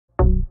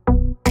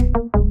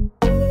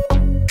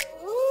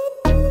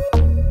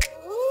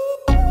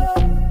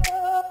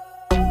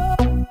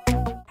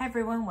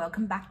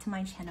welcome back to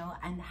my channel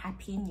and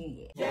Happy New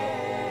Year.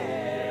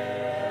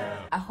 Yeah!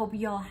 I hope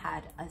you all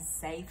had a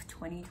safe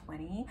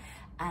 2020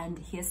 and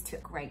here's to a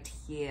great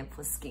year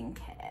for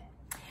skincare.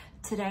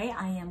 Today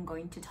I am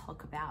going to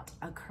talk about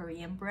a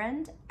Korean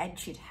brand,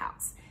 Etude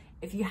House.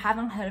 If you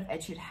haven't heard of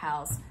Etude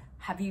House,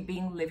 have you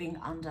been living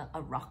under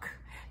a rock?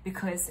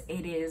 Because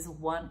it is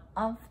one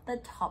of the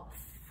top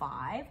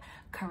 5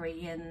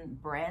 Korean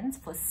brands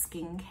for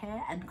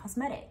skincare and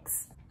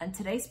cosmetics. And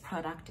today's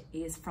product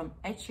is from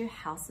Etude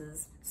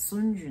House's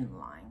Sunjun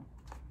line.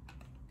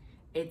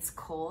 It's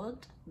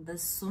called the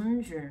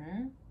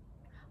Sunjun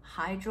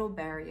Hydro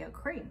Barrier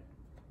Cream.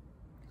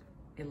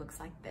 It looks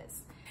like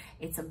this.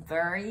 It's a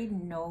very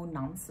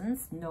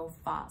no-nonsense,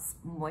 no-fuss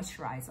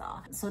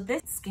moisturizer. So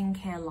this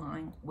skincare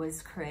line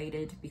was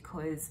created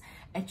because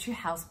Etude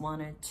House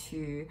wanted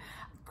to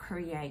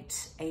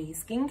create a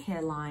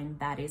skincare line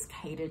that is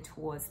catered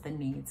towards the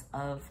needs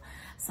of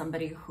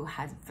somebody who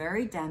has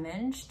very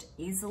damaged,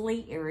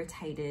 easily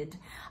irritated,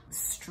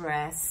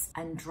 stress,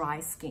 and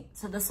dry skin.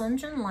 So the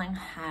Sunjun line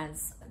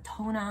has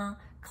toner,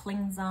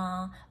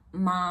 cleanser,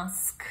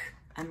 mask,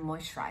 and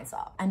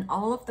moisturizer, and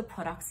all of the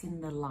products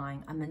in the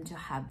line are meant to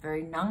have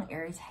very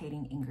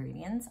non-irritating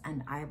ingredients,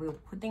 and I will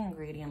put the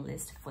ingredient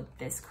list for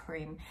this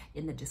cream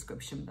in the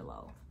description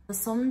below. The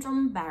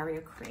Sunjun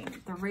Barrier Cream,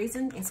 the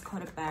reason it's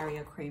called a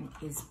barrier cream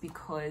is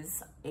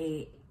because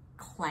it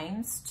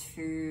claims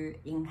to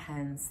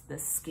enhance the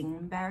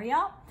skin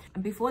barrier.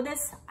 And before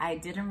this, I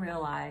didn't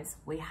realize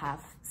we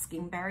have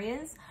skin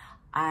barriers.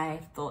 I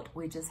thought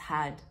we just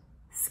had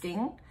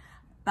skin.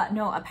 But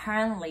no,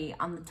 apparently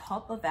on the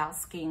top of our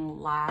skin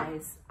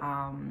lies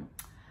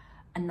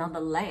another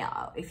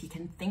layer, if you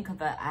can think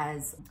of it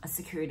as a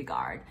security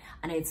guard,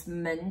 and it's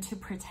meant to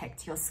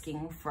protect your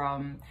skin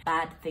from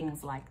bad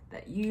things like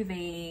the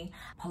UV,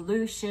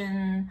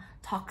 pollution,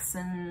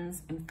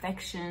 toxins,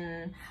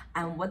 infection.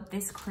 And what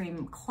this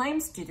cream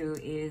claims to do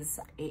is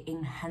it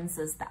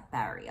enhances that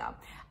barrier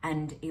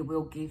and it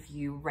will give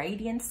you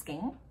radiant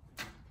skin.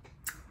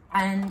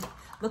 And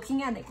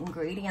looking at the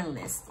ingredient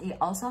list, it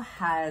also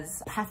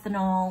has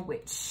PANTHENOL,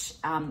 which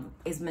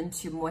is meant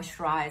to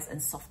moisturize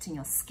and soften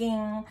your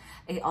skin.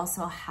 It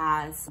also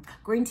has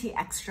green tea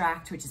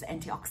extract, which is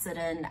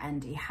antioxidant,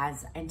 and it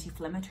has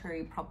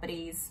anti-inflammatory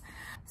properties.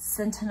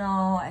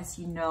 PANTHENOL, as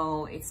you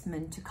know, it's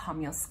meant to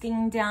calm your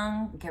skin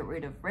down, get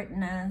rid of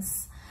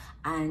redness.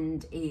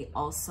 And it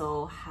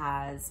also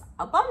has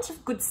a bunch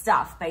of good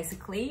stuff,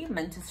 basically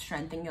meant to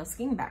strengthen your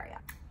skin barrier.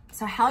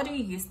 So how do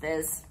you use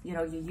this? You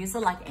know, you use it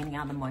like any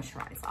other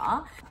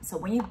moisturizer. So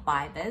when you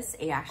buy this,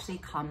 it actually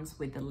comes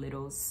with a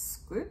little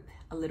scoop,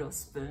 a little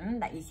spoon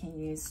that you can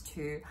use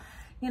to,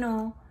 you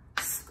know,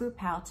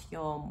 scoop out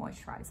your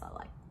moisturizer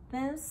like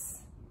this.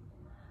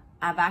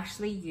 I've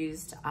actually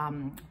used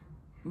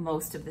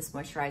most of this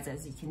moisturizer.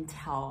 As you can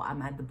tell,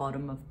 I'm at the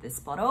bottom of this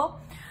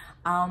bottle.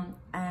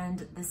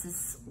 And this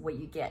is what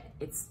you get.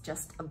 It's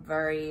just a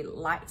very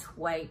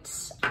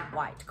lightweight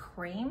white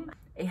cream.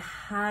 It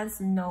has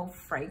no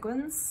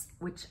fragrance,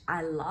 which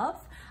I love.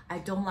 I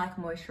don't like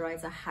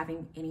moisturizer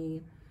having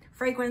any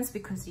fragrance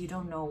because you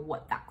don't know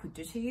what that could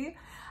do to you.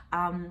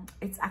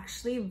 It's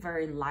actually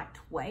very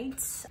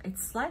lightweight.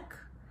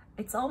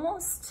 It's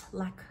almost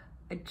like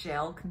a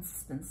gel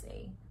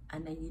consistency.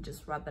 And then you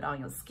just rub it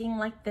on your skin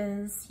like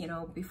this, you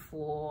know,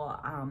 before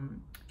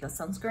your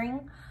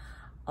sunscreen,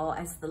 or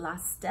as the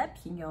last step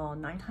in your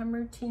nighttime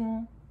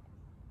routine.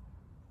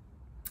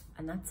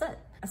 And that's it.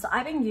 So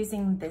I've been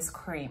using this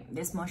cream,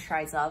 this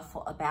moisturizer,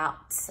 for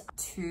about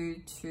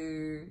 2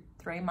 to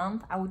 3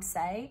 months, I would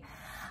say.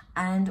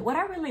 And what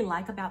I really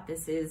like about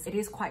this is it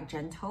is quite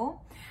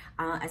gentle.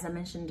 As I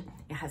mentioned,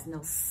 it has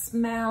no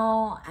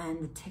smell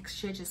and the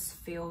texture just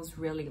feels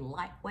really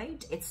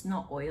lightweight. It's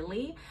not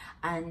oily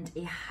and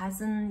it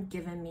hasn't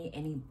given me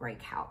any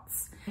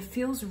breakouts. It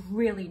feels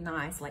really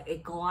nice, like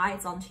it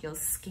glides onto your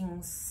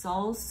skin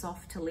so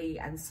softly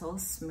and so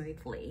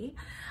smoothly.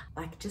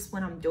 Like just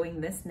when I'm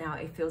doing this now,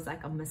 it feels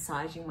like I'm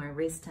massaging my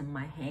wrist and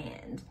my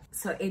hand.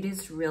 So it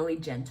is really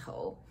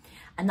gentle.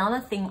 Another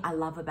thing I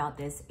love about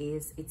this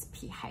is its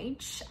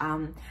pH.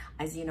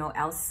 As you know,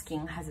 our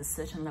skin has a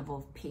certain level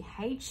of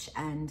pH,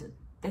 and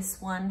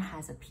this one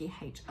has a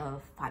pH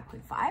of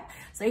 5.5.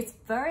 So it's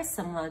very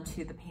similar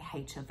to the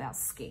pH of our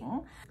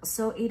skin.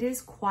 So it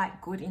is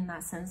quite good in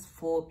that sense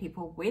for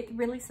people with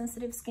really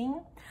sensitive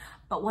skin.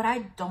 But what I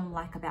don't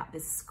like about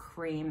this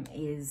cream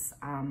is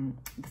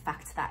the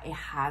fact that it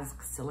has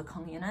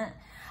silicone in it,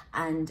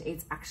 and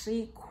it's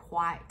actually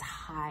quite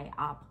high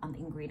up on the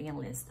ingredient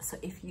list. So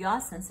if you are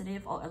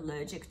sensitive or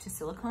allergic to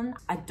silicone,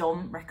 I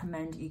don't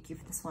recommend you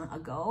give this one a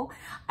go.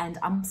 And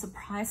I'm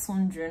surprised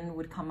Sunjun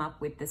would come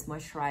up with this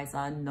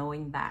moisturizer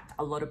knowing that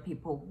a lot of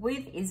people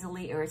with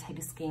easily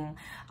irritated skin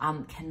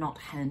cannot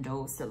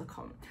handle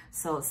silicone.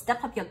 So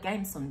step up your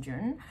game,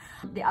 Sunjun.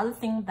 The other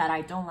thing that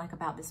I don't like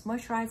about this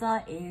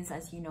moisturizer is,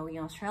 as you know, in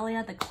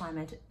Australia, the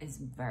climate is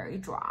very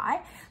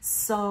dry.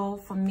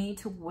 So for me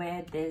to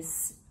wear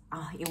this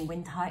in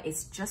winter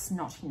is just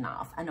not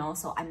enough. And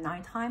also at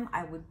nighttime,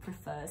 I would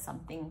prefer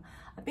something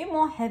a bit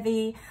more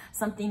heavy,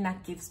 something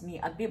that gives me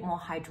a bit more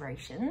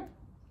hydration.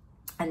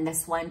 And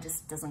this one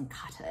just doesn't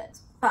cut it.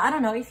 But I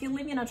don't know, if you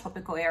live in a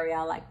tropical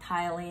area like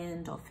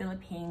Thailand or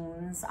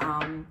Philippines,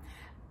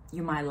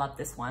 you might love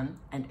this one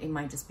and it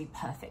might just be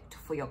perfect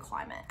for your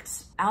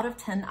climate. Out of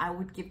 10, I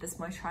would give this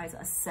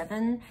moisturizer a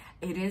 7.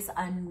 It is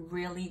a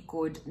really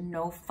good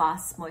no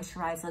fuss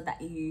moisturizer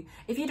that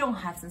if you don't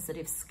have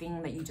sensitive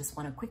skin, that you just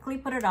want to quickly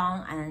put it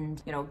on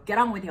and, you know, get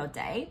on with your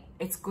day.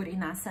 It's good in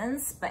that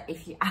sense, but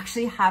if you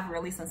actually have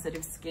really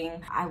sensitive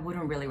skin, I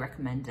wouldn't really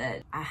recommend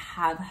it. I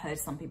have heard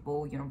some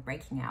people, you know,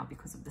 breaking out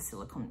because of the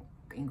silicone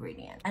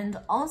ingredient. And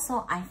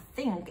also, I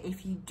think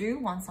if you do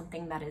want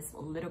something that is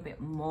a little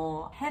bit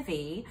more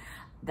heavy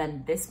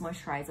than this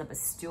moisturizer, but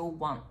still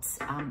want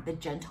the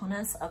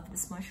gentleness of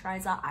this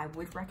moisturizer, I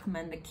would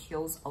recommend the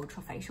Kiehl's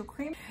Ultra Facial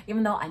Cream.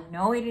 Even though I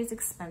know it is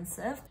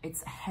expensive,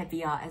 it's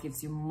heavier, it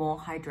gives you more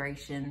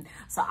hydration.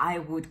 So I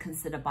would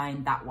consider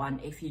buying that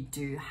one if you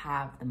do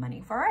have the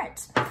money for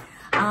it.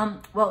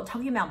 Well,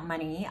 talking about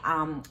money,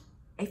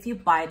 if you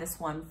buy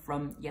this one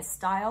from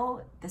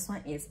YesStyle, this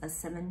one is a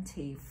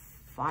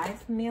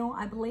 75 ml,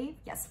 I believe.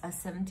 Yes, a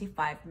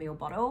 75 ml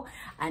bottle,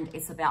 and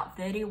it's about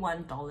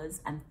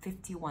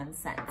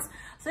 $31.51.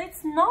 So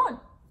it's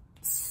not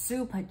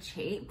super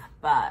cheap,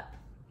 but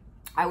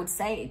I would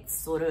say it's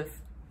sort of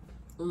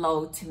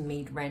low to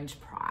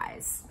mid-range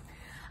price.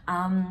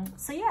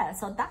 So yeah,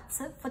 so that's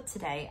it for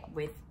today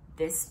with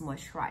this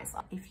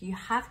moisturizer. If you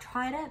have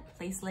tried it,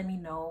 please let me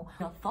know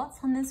your thoughts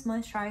on this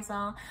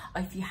moisturizer,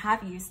 or if you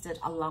have used it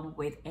along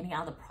with any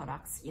other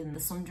products in the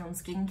Sunjung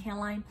skincare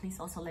line, please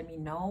also let me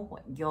know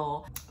what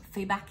your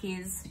feedback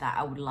is. That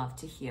I would love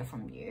to hear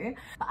from you.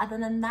 But other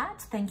than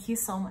that, thank you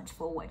so much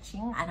for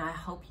watching, and I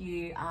hope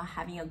you are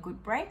having a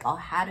good break or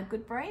had a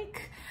good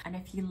break. And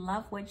if you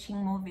love watching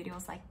more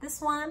videos like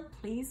this one,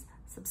 please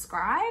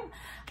subscribe,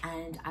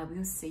 and I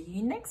will see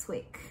you next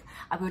week.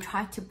 I will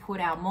try to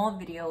put out more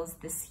videos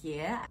this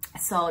year.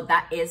 So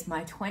that is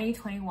my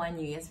 2021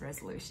 New Year's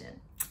resolution.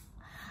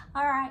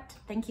 All right,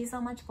 thank you so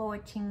much for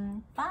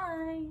watching.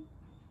 Bye.